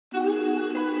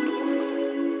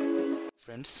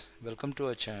Friends, welcome to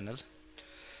our channel.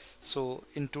 So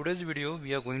in today's video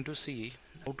we are going to see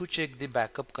how to check the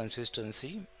backup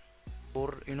consistency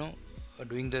or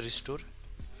doing the restore.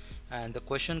 And the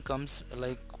question comes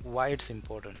like why it's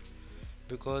important,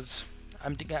 because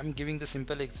I'm giving the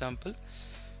simple example.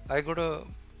 I got a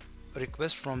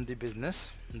request from the business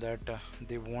that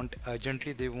they want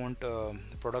urgently, they want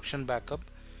production backup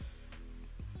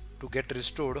to get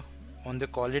restored on the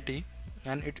quality,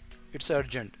 and it's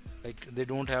urgent, like they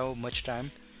don't have much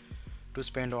time to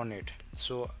spend on it.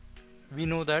 So we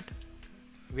know that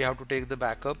we have to take the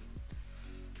backup,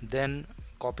 then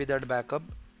copy that backup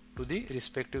to the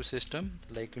respective system,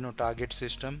 like target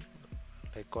system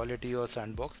like quality or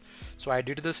sandbox. So I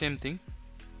did the same thing.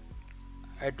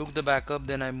 I took the backup,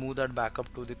 then I moved that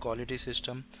backup to the quality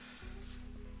system.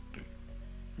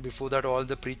 Before that, all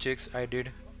the pre-checks I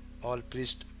did, all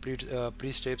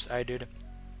pre-steps I did.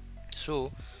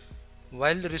 So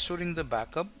while restoring the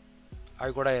backup,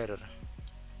 I got an error.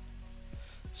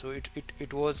 So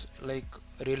it was like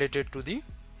related to the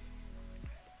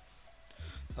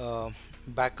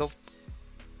backup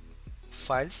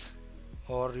files,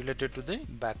 or related to the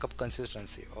backup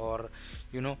consistency, or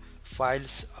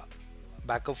files,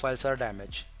 backup files are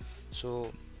damaged.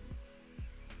 So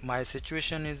my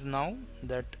situation is now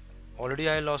that already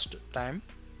I lost time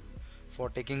for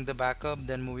taking the backup,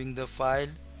 then moving the file,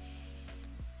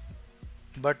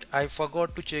 but I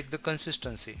forgot to check the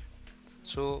consistency.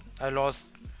 So I lost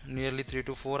nearly 3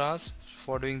 to 4 hours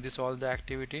for doing this all the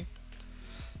activity.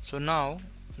 So now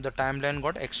the timeline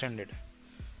got extended.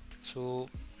 So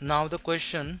now the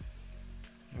question,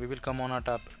 we will come on our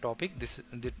topic.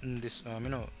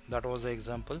 That was the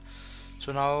example.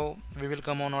 So now we will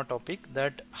come on our topic,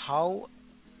 that how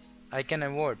I can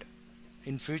avoid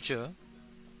in future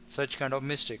such kind of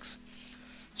mistakes.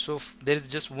 So there is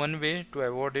just one way to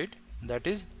avoid it, that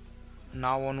is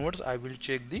now onwards I will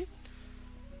check the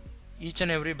each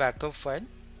and every backup file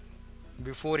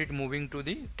before it moving to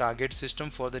the target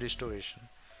system for the restoration.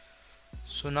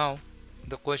 So now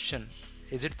the question,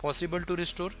 is it possible to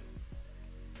restore?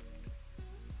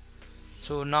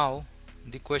 So now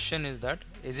the question is that,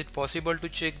 is it possible to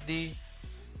check the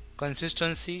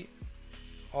consistency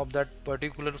of that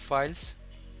particular files?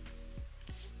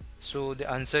 So the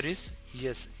answer is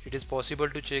yes, it is possible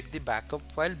to check the backup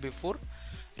file before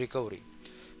recovery.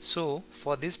 So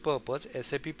for this purpose,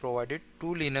 SAP provided two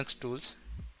Linux tools.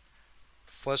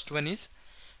 First one is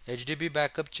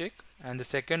HDBBACKUPCHECK and the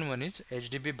second one is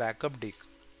HDBBACKUPDIAG.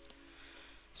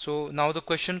 So now the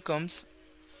question comes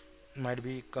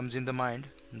in the mind,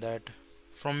 that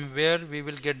from where we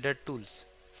will get that tools.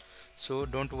 So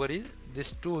don't worry,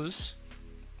 these tools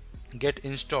get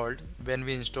installed when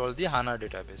we install the HANA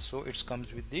database. So it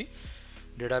comes with the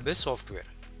database software.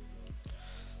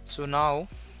 So now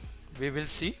we will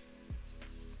see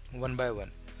one by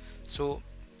one. So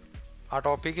our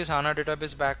topic is HANA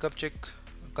database backup check,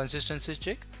 consistency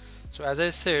check. So as I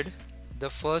said, the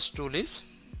first tool is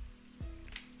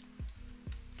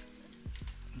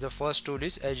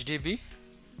HDB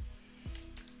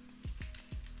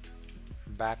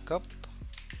backup,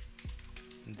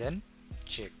 then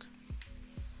check.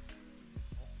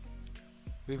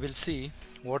 We will see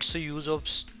what's the use of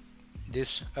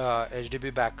this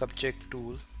HDB backup check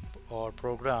tool or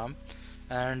program,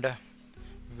 and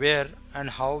where and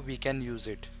how we can use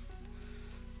it.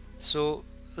 So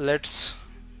let's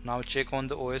now check on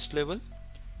the OS level.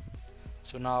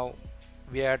 So now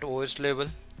we are at OS level.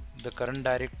 The current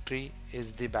directory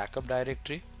is the backup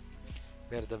directory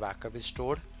where the backup is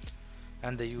stored,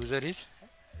 and the user is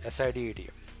SID.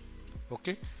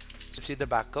 Okay, see the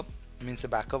backup means the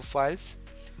backup files,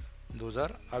 those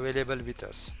are available with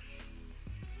us.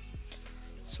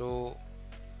 So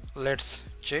let's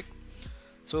check.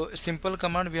 So simple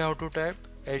command, we have to type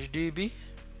HDB,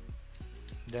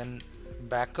 then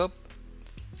backup,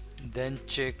 then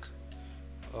check.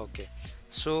 Okay,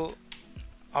 so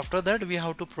after that we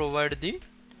have to provide the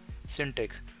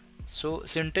syntax. So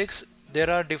syntax, there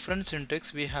are different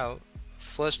syntax we have.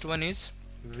 First one is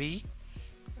V,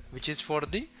 which is for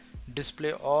the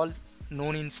display all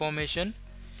known information.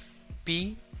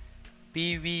 P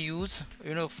we use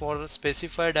for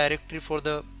specify directory for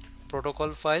the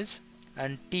protocol files,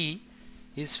 and T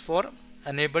is for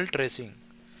enable tracing.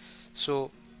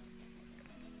 So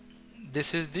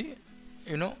this is the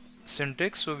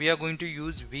syntax. So we are going to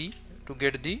use V to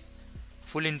get the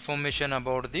full information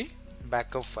about the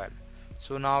backup file.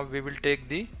 So now we will take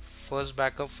the first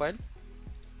backup file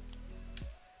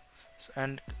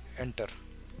and enter.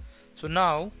 So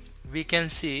now we can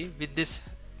see with this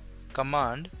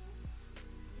command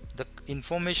the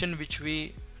information which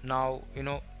we now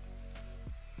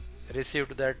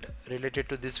received that related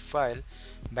to this file,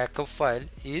 backup file,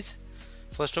 is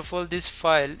first of all this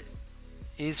file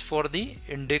is for the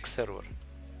index server.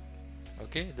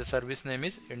 Okay, the service name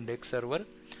is index server,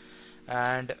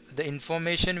 and the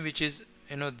information which is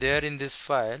there in this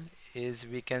file is,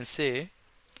 we can say,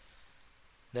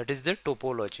 that is the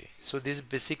topology. So this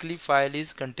basically file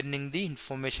is containing the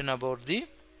information about the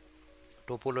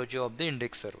topology of the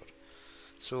index server.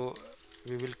 So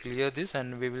we will clear this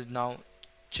and we will now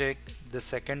check the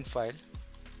second file.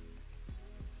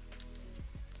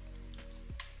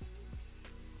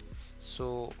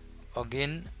 So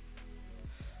again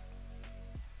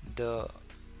the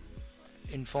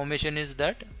information is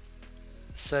that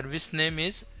service name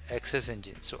is access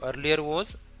engine. So earlier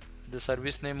was the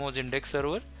service name was index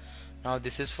server, now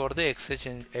this is for the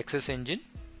access engine.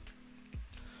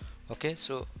 Okay,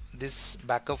 so this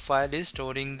backup file is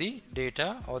storing the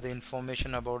data or the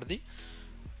information about the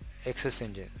access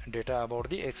engine, data about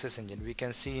the access engine. We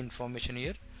can see information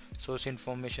here. Source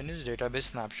information is database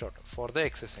snapshot for the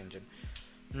access engine.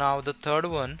 Now the third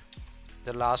one,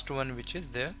 the last one which is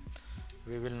there,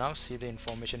 we will now see the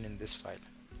information in this file.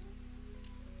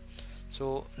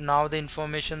 So now the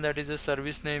information that is the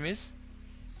service name is,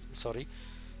 so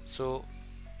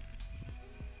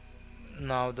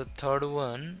now the third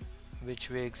one which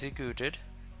we executed.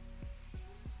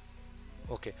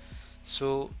 Okay,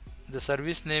 so the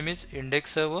service name is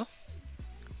index server.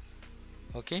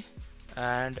 Okay,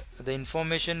 and the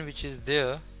information which is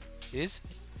there is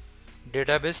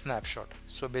database snapshot.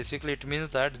 So basically it means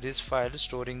that this file is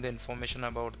storing the information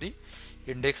about the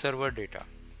index server data.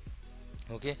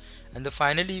 Okay, and the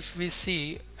finally if we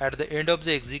see at the end of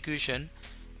the execution,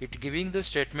 it giving the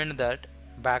statement that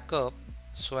backup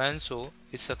so and so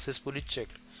is successfully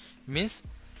checked, means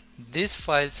these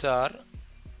files are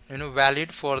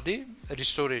valid for the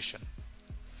restoration.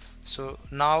 So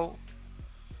now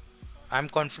I'm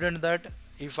confident that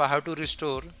if I have to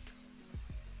restore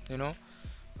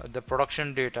the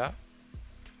production data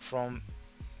from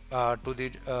to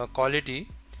the quality,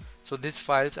 so these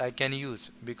files I can use,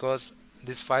 because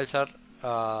these files are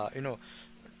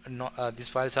these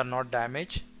files are not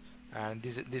damaged, and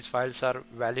these files are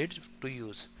valid to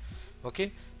use.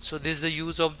 Okay, so this is the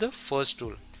use of the first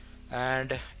tool.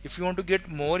 And if you want to get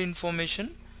more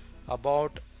information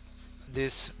about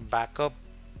this backup,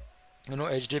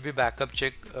 HDB backup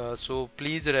check, so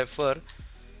please refer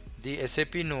the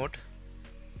SAP note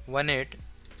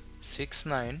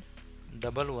 1869119.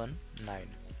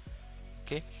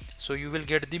 Okay, so you will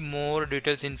get the more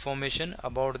details information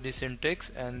about the syntax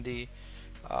and the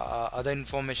other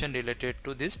information related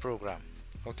to this program.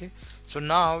 Okay, so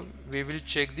now we will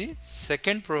check the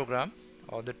second program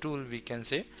or the tool, we can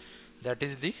say, that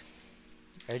is the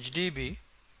HDB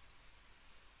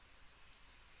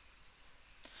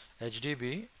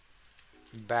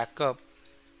backup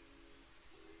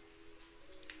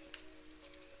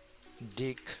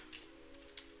dig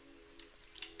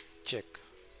check.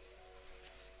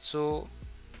 So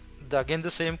again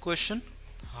the same question,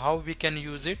 how we can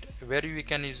use it, where we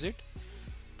can use it.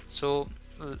 So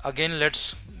again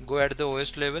let's go at the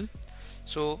OS level.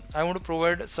 So I want to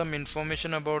provide some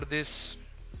information about this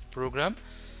program.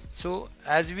 So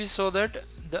as we saw that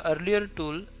the earlier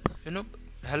tool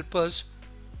help us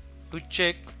to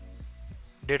check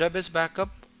database backup,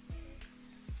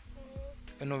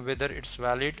 whether it's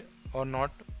valid or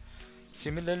not.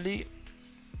 Similarly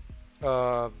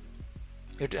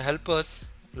it help us,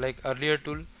 like earlier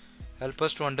tool help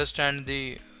us to understand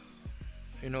the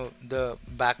the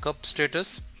backup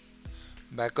status,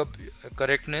 backup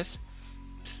correctness.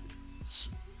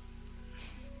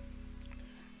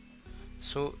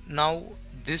 So now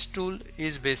this tool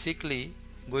is basically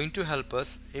going to help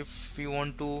us if we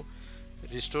want to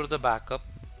restore the backup.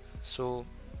 So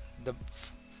the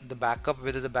backup,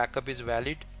 whether the backup is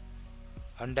valid,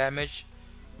 undamaged,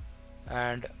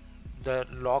 and the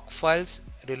log files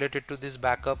related to this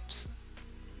backup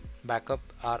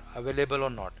are available or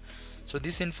not. So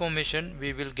this information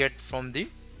we will get from the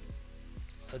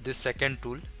this second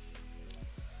tool.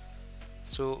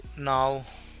 So now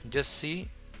just see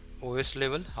OS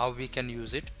level how we can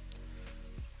use it.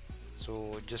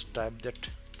 So just type that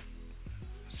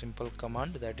simple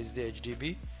command, that is the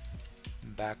HDB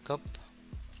backup,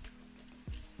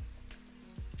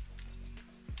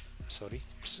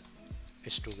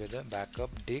 it's together,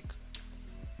 backup dig,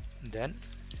 then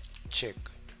check.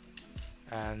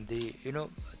 And the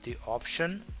the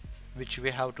option which we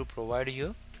have to provide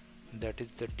here, that is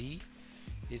the D,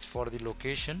 is for the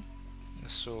location.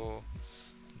 So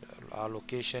our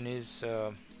location is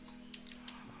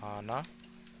HANA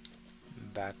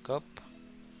backup,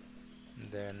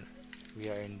 then we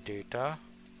are in data,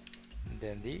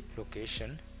 then the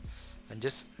location, and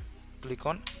just click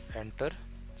on enter.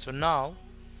 So now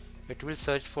it will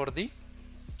search for the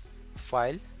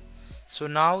file. So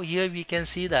now here we can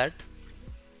see that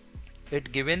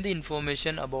it given the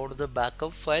information about the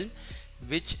backup file,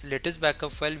 which latest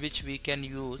backup file which we can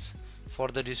use for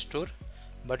the restore,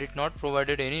 but it not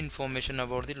provided any information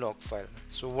about the log file.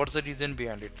 So what's the reason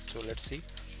behind it? So let's see.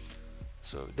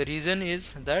 So the reason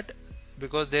is that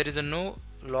because there is a no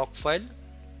log file,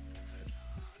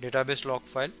 database log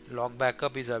file, log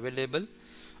backup is available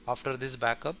after this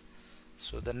backup.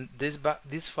 So then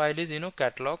this file is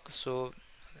catalog, so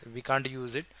we can't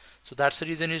use it. So that's the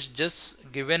reason it's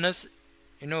just given us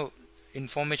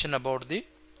information about the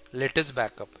latest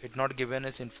backup. It not given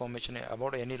us information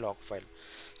about any log file.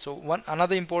 So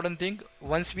another important thing,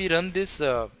 once we run this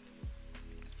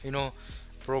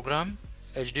program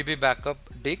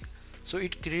HDBBACKUPDIAG, so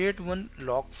it create one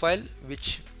log file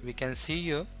which we can see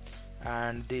here,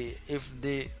 and if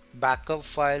the backup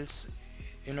files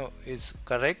is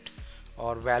correct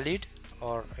or valid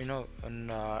or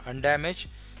undamaged,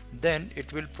 then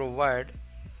it will provide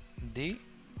the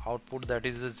output that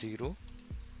is the 0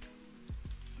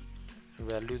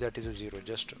 value, that is a 0.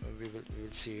 Just we will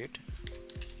see it.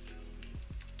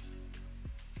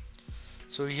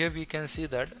 So here we can see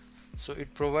that, so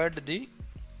it provide the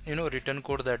return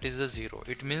code that is the 0.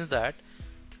 It means that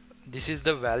this is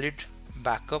the valid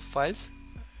backup files,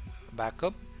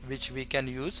 backup which we can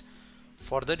use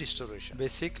for the restoration.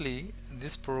 Basically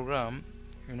this program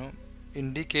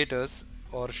indicate us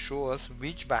or show us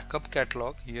which backup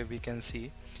catalog. Here we can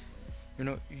see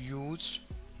used.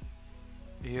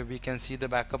 Here we can see the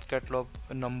backup catalog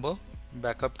number,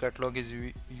 backup catalog is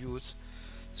used.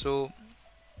 So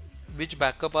which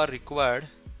backup are required,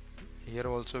 here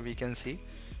also we can see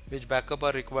which backup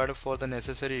are required for the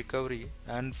necessary recovery,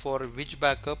 and for which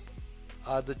backup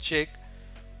are the check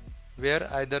were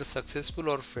either successful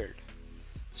or failed.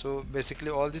 So basically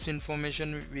all this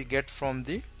information we get from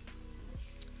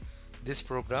this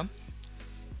program.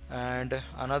 And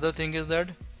another thing is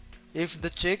that if the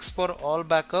checks for all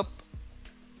backup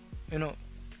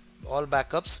all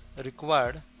backups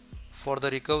required for the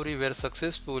recovery were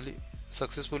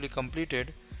successfully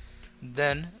completed,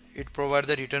 then it provides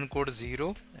the return code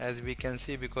 0, as we can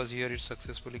see, because here it's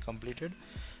successfully completed.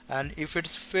 And if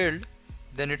it's failed,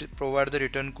 then it provides the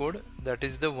return code that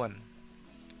is the 1.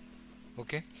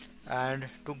 Okay, and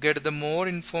to get the more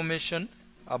information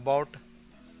about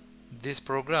this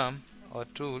program or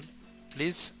tool,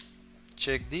 please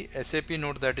check the SAP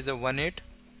note, that is a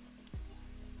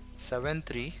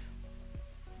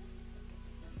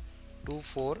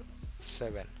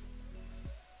 1873247.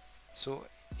 So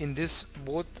in this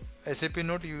both SAP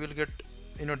note you will get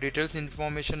details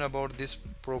information about these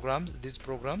programs.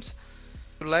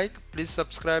 If you like, please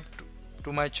subscribe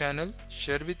to my channel,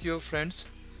 share with your friends.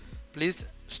 Please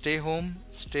stay home,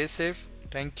 stay safe.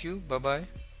 Thank you. Bye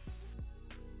bye.